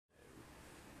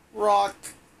rock,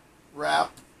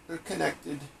 wrap. They're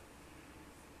connected.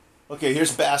 Okay,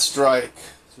 here's Bass Strike.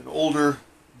 It's an older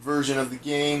version of the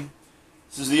game.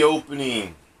 This is the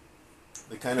opening.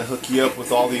 They kind of hook you up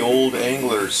with all the old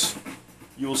anglers.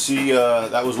 You will see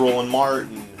that was Roland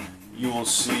Martin. You will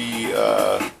see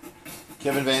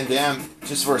Kevin Van Dam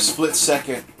just for a split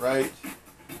second, right?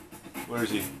 Where is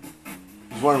he?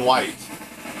 He's wearing white.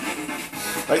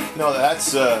 Right? No,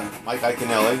 that's Mike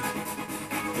Iaconelli.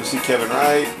 You'll see Kevin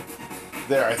right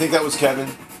there. I think that was Kevin.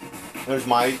 There's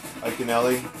Mike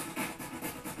Iaconelli.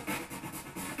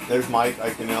 There's Mike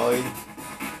Iaconelli.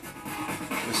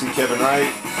 You'll see Kevin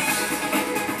right.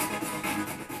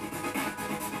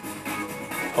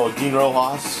 Oh, Dean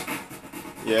Rojas.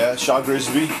 Yeah, Shaw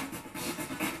Grisby.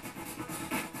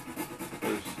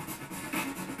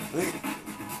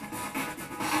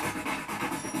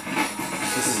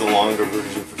 This is the longer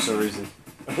version for some reason.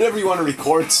 Whenever you want to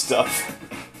record stuff.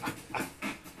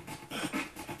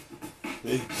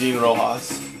 Dean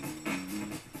Rojas.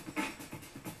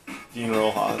 Dean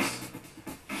Rojas.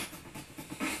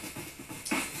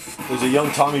 There's a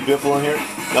young Tommy Biffle in here.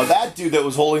 Now that dude that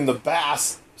was holding the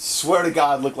bass, swear to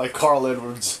God, looked like Carl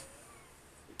Edwards.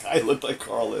 The guy looked like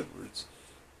Carl Edwards.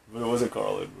 But it wasn't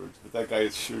Carl Edwards. But that guy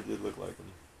sure did look like him.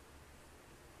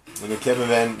 And then Kevin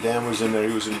Van Dam was in there.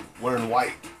 He was wearing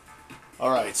white.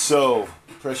 Alright, so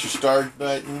press your start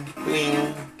button.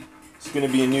 Bling. It's going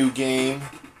to be a new game.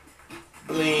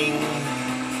 Bling.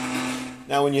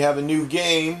 Now when you have a new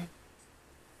game,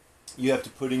 you have to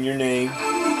put in your name.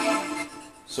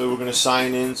 So we're going to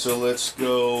sign in. So let's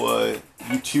go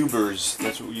YouTubers.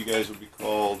 That's what you guys would be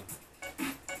called.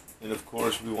 And of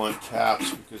course we want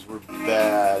caps because we're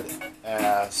bad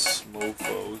ass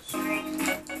mofos.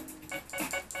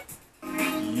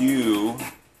 You.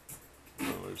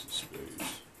 Oh, where's the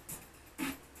space?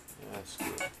 That's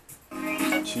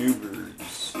good.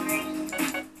 Tubers.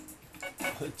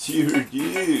 Tuber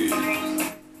dude.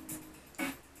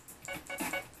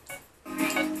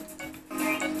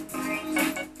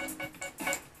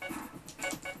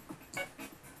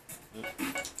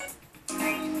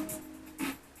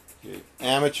 Okay,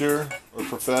 amateur or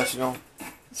professional.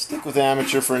 Let's stick with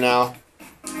amateur for now.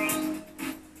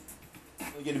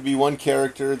 Going to be one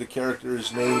character. The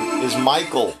character's name is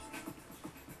Michael.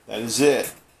 That is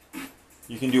it.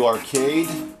 You can do arcade,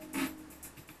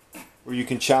 where you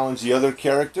can challenge the other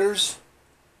characters,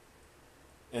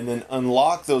 and then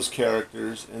unlock those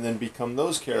characters, and then become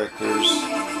those characters.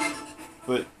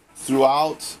 But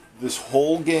throughout this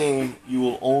whole game, you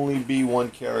will only be one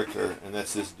character, and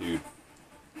that's this dude,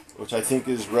 which I think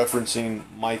is referencing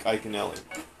Mike Iaconelli.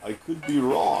 I could be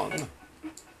wrong,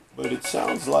 but it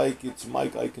sounds like it's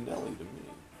Mike Iaconelli to me.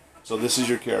 So this is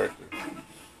your character.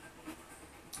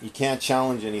 You can't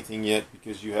challenge anything yet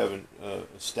because you haven't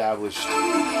established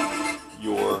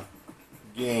your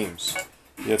games.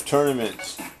 You have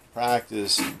tournaments,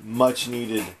 practice, much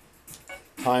needed,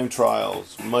 time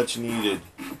trials, much needed.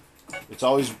 It's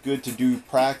always good to do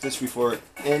practice before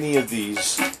any of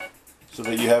these so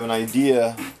that you have an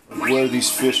idea of where these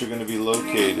fish are going to be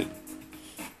located.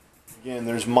 Again,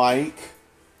 there's Mike.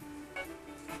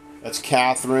 That's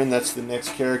Catherine. That's the next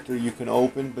character you can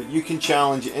open. But you can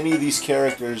challenge any of these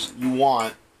characters you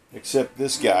want, except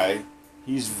this guy.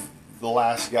 He's the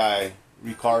last guy,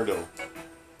 Ricardo.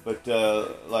 But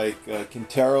like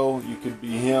Quintero, you could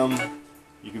be him.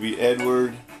 You could be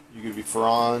Edward. You could be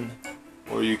Ferran.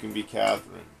 Or you can be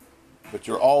Catherine. But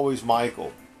you're always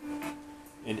Michael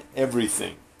in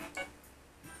everything.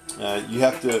 You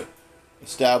have to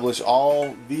establish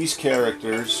all these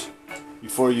characters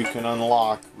before you can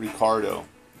unlock Ricardo.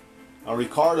 Now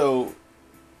Ricardo,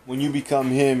 when you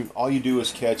become him, all you do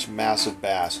is catch massive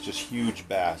bass, just huge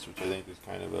bass, which I think is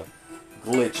kind of a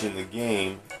glitch in the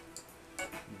game.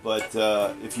 But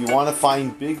if you want to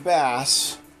find big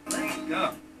bass,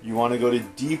 you want to go to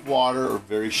deep water or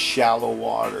very shallow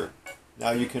water. Now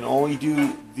you can only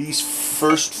do these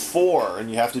first four,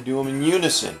 and you have to do them in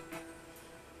unison.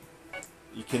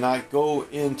 You cannot go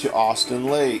into Austin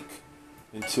Lake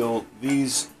until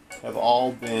these have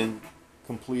all been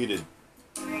completed.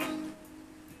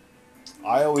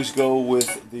 I always go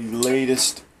with the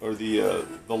latest or the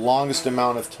longest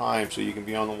amount of time so you can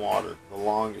be on the water, the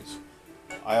longest.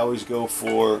 I always go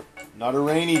for not a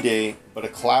rainy day, but a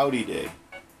cloudy day.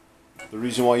 The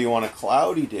reason why you want a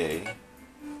cloudy day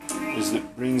is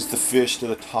it brings the fish to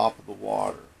the top of the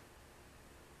water.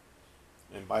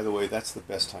 And by the way, that's the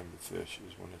best time to fish,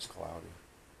 is when it's cloudy.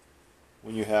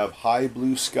 When you have high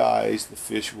blue skies, the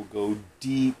fish will go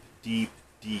deep, deep,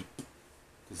 deep.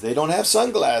 Because they don't have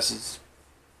sunglasses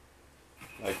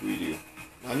like we do.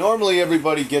 Now normally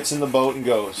everybody gets in the boat and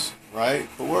goes. right?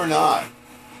 But we're not.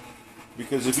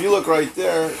 Because if you look right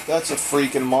there, that's a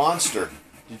freaking monster.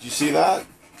 Did you see that?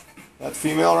 That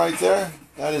female right there?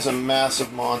 That is a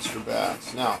massive monster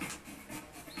bass. Now,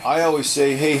 I always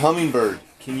say, hey, hummingbird,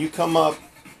 can you come up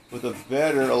with a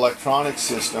better electronic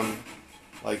system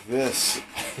like this?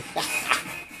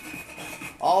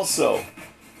 Also,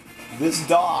 this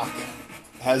dock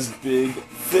has big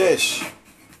fish.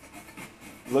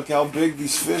 Look how big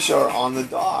these fish are on the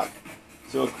dock.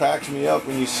 So it cracks me up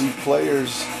when you see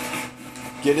players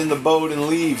get in the boat and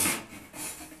leave,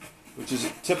 which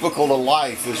is typical to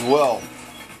life as well.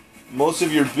 Most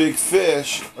of your big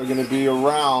fish are going to be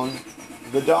around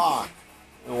the dock.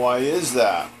 And why is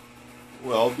that?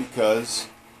 Well, because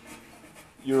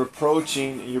you're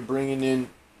approaching and you're bringing in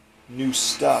new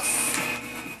stuff.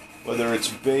 Whether it's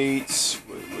baits,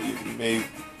 you may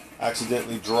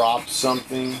accidentally drop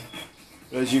something.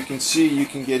 But as you can see, you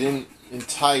can get in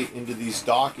tight into these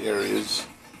dock areas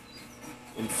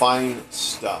and find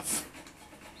stuff.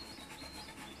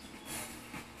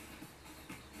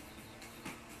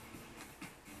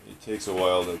 It takes a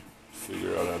while to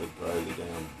figure out how to drive the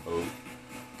damn boat.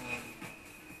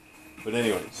 But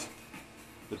anyways,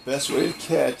 the best way to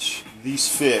catch these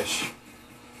fish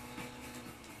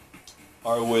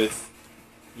are with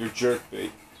your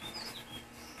jerkbait.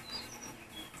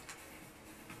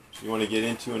 So you want to get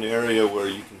into an area where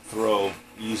you can throw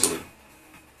easily.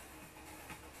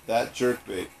 That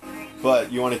jerkbait.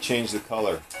 But you want to change the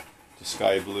color to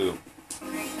sky blue.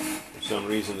 For some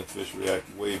reason the fish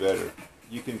react way better.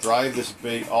 You can drive this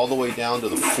bait all the way down to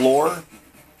the floor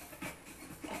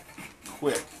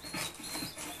quick.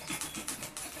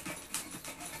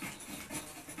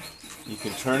 You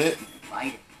can turn it.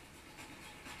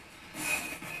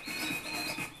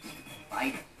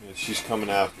 And she's coming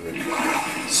after it.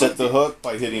 Set the hook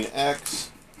by hitting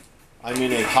X. I'm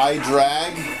in a high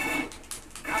drag.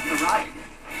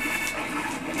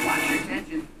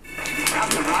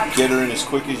 Get her in as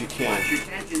quick as you can.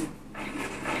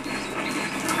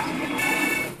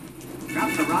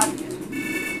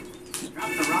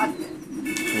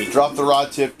 When you drop the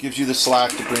rod tip, gives you the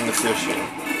slack to bring the fish in.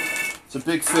 It's a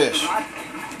big fish.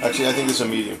 Actually, I think it's a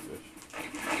medium fish.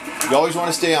 You always want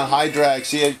to stay on high drag.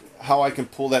 See how I can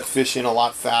pull that fish in a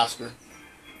lot faster?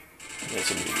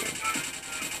 That's a medium.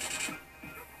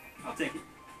 I'll take it.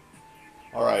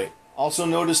 Alright. Also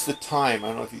notice the time. I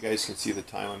don't know if you guys can see the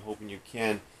time. I'm hoping you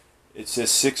can. It says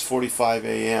 6:45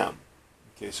 a.m.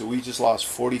 Okay, so we just lost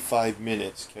 45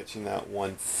 minutes catching that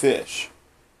one fish.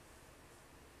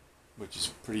 Which is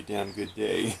a pretty damn good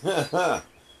day.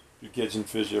 You're catching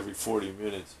fish every 40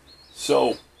 minutes.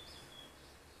 So,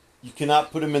 you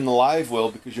cannot put them in the live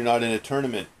well because you're not in a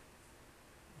tournament.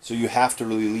 So you have to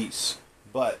release.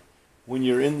 But when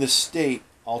you're in this state,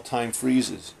 all time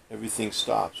freezes. Everything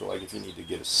stops. So like if you need to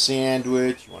get a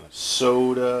sandwich, you want a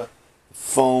soda, the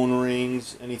phone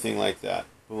rings, anything like that.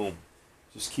 Boom.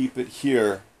 Just keep it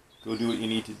here. Go do what you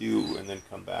need to do and then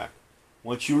come back.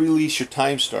 Once you release, your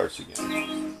time starts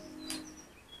again.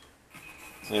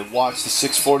 And watch, the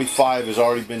 6:45 has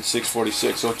already been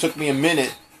 6:46. So it took me a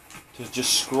minute to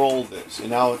just scroll this. And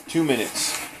now 2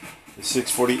 minutes. It's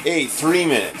 6:48, 3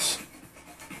 minutes.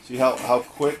 See how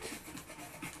quick?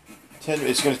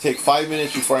 It's going to take 5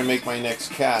 minutes before I make my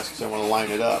next cast because I want to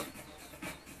line it up.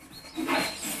 I'm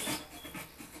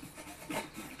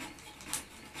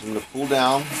going to pull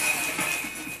down.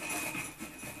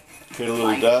 Create a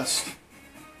little dust.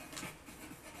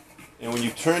 And when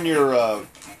you turn your...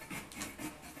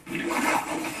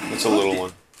 That's a little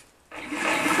one.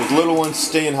 With little ones,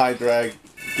 stay in high drag.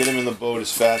 Get them in the boat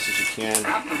as fast as you can.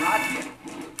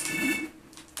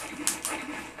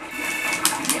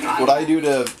 What I do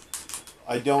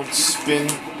I don't spin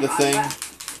the thing.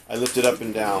 I lift it up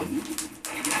and down.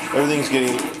 Everything's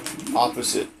getting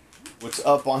opposite. What's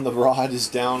up on the rod is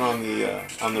down on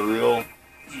the reel.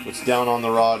 What's down on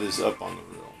the rod is up on the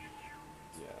reel.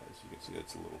 Yeah, as you can see,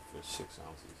 that's a little fish, 6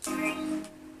 ounces.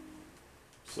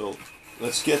 So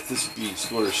let's get this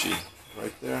beast. Where is she?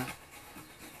 Right there.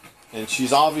 And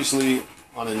she's obviously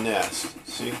on a nest.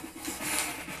 See?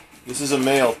 This is a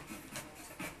male.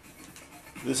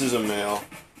 This is a male.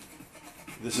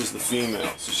 This is the female.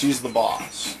 So she's the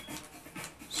boss.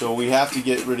 So we have to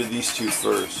get rid of these two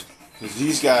first. Because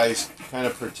these guys kind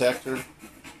of protect her.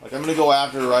 Like I'm going to go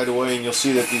after her right away and you'll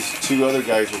see that these two other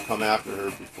guys will come after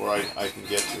her before I can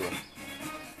get to her.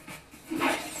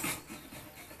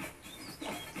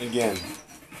 Again,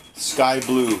 sky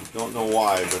blue. Don't know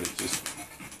why, but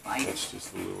that's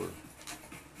just the lure.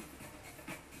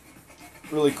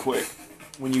 Really quick,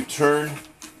 when you turn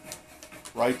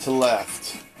right to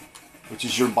left, which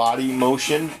is your body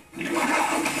motion,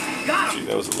 Gee,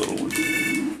 that was a little one.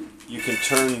 You can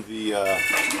turn the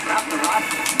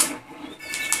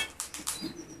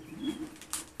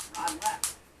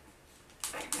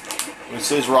when it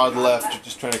says rod left, you're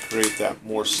just trying to create that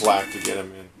more slack to get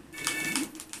them in.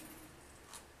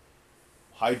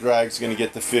 High drag's going to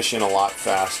get the fish in a lot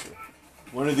faster.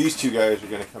 One of these two guys are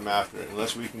going to come after it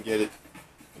unless we can get it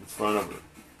in front of her.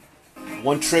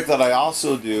 One trick that I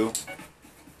also do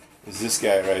is this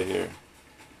guy right here.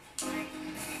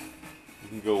 You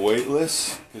can go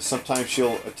weightless because sometimes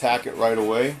she'll attack it right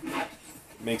away.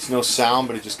 It makes no sound,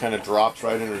 but it just kind of drops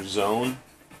right in her zone.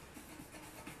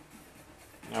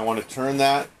 And I want to turn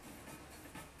that,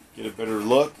 get a better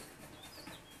look,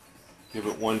 give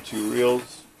it 1-2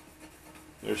 reels.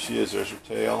 There she is, there's her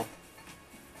tail.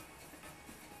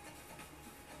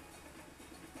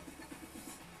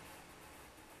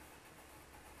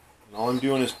 And all I'm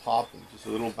doing is popping, just a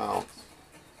little bounce.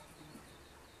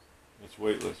 It's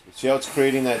weightless. But see how it's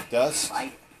creating that dust? So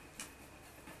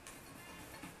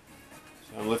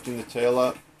I'm lifting the tail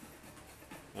up.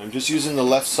 And I'm just using the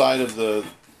left side of the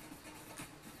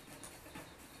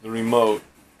remote.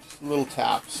 Just little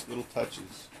taps, little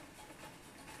touches.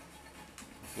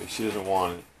 Okay, she doesn't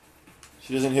want it.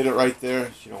 She doesn't hit it right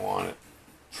there, she don't want it.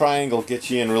 Triangle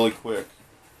gets you in really quick.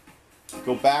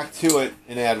 Go back to it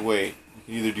and add weight. You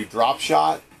can either do drop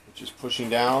shot, which is pushing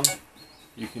down.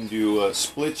 You can do a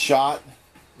split shot,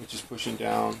 which is pushing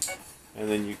down. And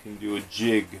then you can do a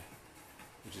jig,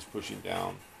 which is pushing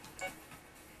down.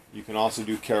 You can also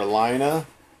do Carolina,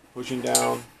 pushing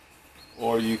down.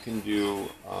 Or you can do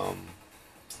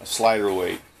a slider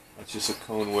weight. That's just a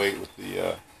cone weight with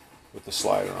the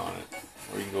slider on it.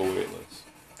 Or you can go weightless.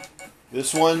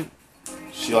 This one,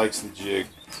 she likes the jig.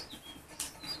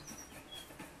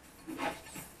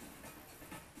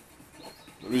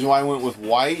 The reason why I went with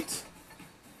white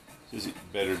is it's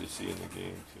better to see in the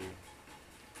game too.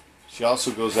 She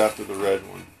also goes after the red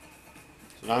one.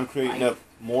 So now I'm creating up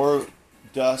more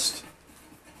dust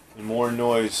and more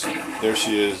noise. There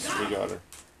she is. We got her.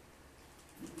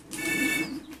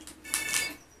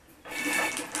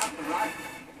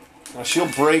 Now she'll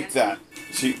break that.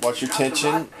 See, watch your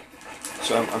tension.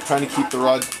 So I'm trying to keep the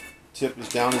rod tip as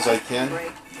down as I can.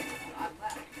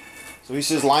 So he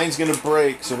says line's going to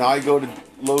break. So now I go to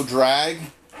low drag.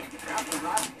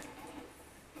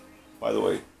 By the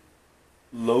way,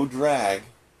 low drag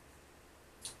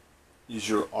is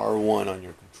your R1 on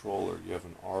your controller. You have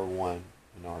an R1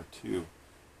 and R2.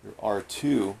 Your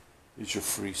R2 is your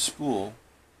free spool.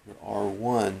 Your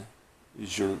R1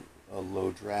 is your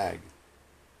low drag.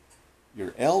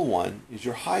 Your L1 is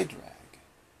your high drag.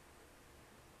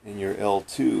 And your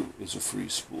L2 is a free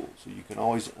spool. So you can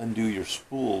always undo your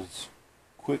spools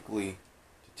quickly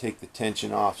to take the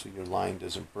tension off so your line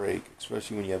doesn't break,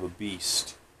 especially when you have a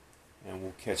beast. And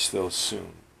we'll catch those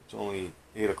soon. It's only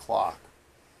 8 o'clock.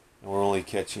 And we're only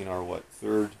catching our, what,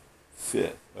 fourth.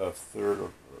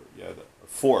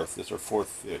 This is our fourth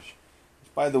fish.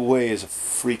 Which, by the way, is a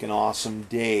freaking awesome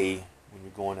day when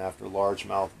you're going after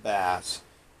largemouth bass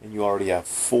and you already have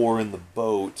 4 in the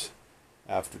boat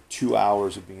after 2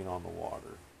 hours of being on the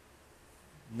water.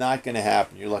 Not going to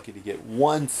happen. You're lucky to get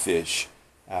 1 fish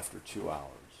after 2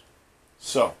 hours.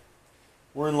 So,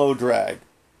 we're in low drag.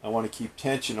 I want to keep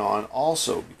tension on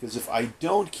also because if I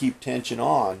don't keep tension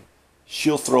on,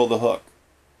 she'll throw the hook.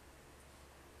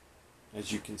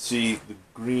 As you can see, the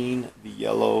green, the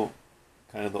yellow,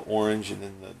 kind of the orange, and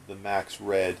then the max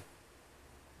red.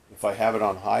 If I have it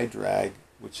on high drag,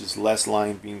 which is less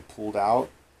line being pulled out,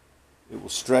 it will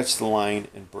stretch the line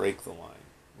and break the line.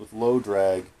 With low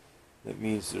drag, that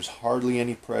means there's hardly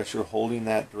any pressure holding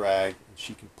that drag, and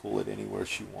she can pull it anywhere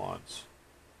she wants.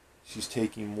 She's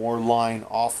taking more line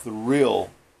off the reel,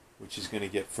 which is going to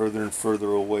get further and further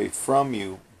away from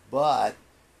you, but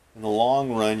in the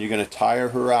long run, you're going to tire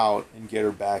her out and get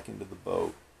her back into the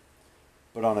boat.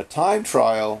 But on a time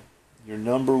trial, your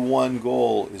number one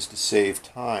goal is to save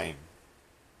time,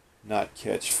 not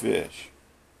catch fish.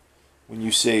 When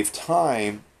you save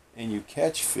time and you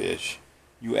catch fish,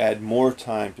 you add more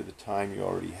time to the time you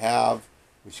already have,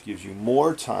 which gives you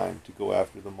more time to go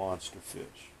after the monster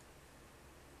fish.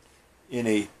 In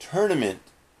a tournament,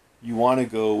 you want to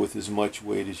go with as much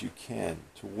weight as you can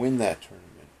to win that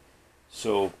tournament.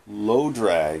 So low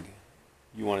drag,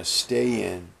 you want to stay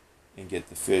in and get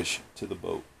the fish to the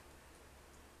boat.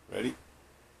 Ready?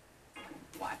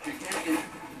 Watch your tension.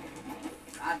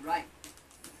 Rod right.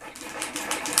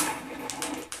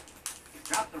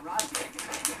 Drop the rod.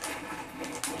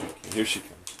 Okay, here she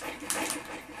comes.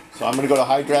 So I'm going to go to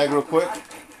high drag real quick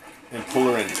and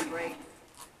pull her in.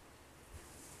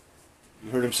 You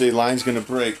heard him say say line's going to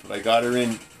break, but I got her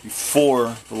in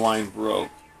before the line broke.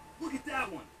 Look at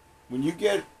that one. When you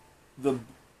get the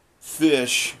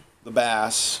fish, the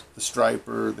bass, the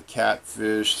striper, the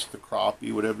catfish, the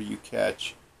crappie, whatever you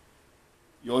catch,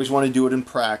 you always want to do it in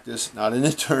practice, not in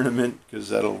a tournament, because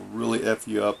that'll really F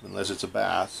you up unless it's a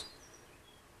bass.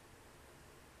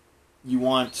 You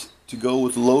want to go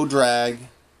with low drag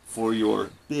for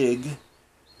your big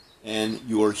and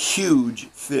your huge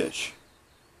fish.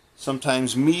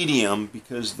 Sometimes medium,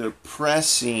 because they're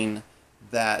pressing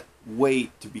that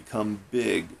weight to become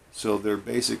big. So they're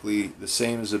basically the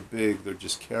same as a big, they're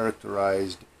just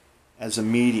characterized as a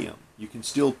medium. You can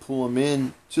still pull them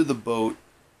in to the boat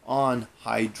on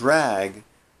high drag,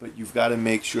 but you've got to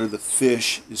make sure the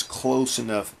fish is close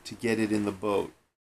enough to get it in the boat.